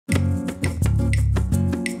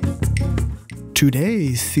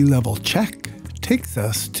Today's sea level check takes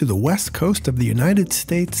us to the west coast of the United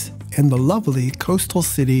States and the lovely coastal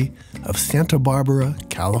city of Santa Barbara,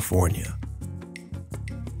 California.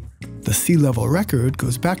 The sea level record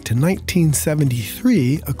goes back to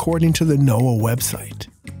 1973 according to the NOAA website.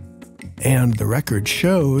 And the record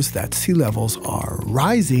shows that sea levels are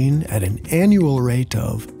rising at an annual rate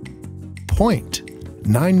of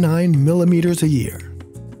 0.99 millimeters a year.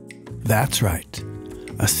 That's right.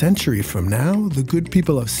 A century from now, the good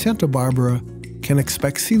people of Santa Barbara can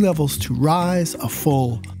expect sea levels to rise a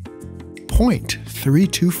full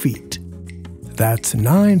 0.32 feet. That's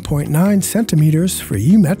 9.9 centimeters for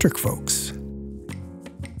you metric folks.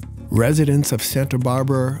 Residents of Santa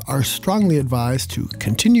Barbara are strongly advised to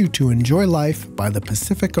continue to enjoy life by the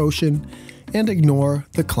Pacific Ocean and ignore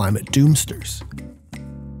the climate doomsters.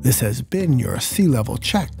 This has been your Sea Level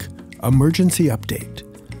Check Emergency Update.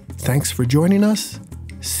 Thanks for joining us.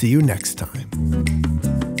 See you next time.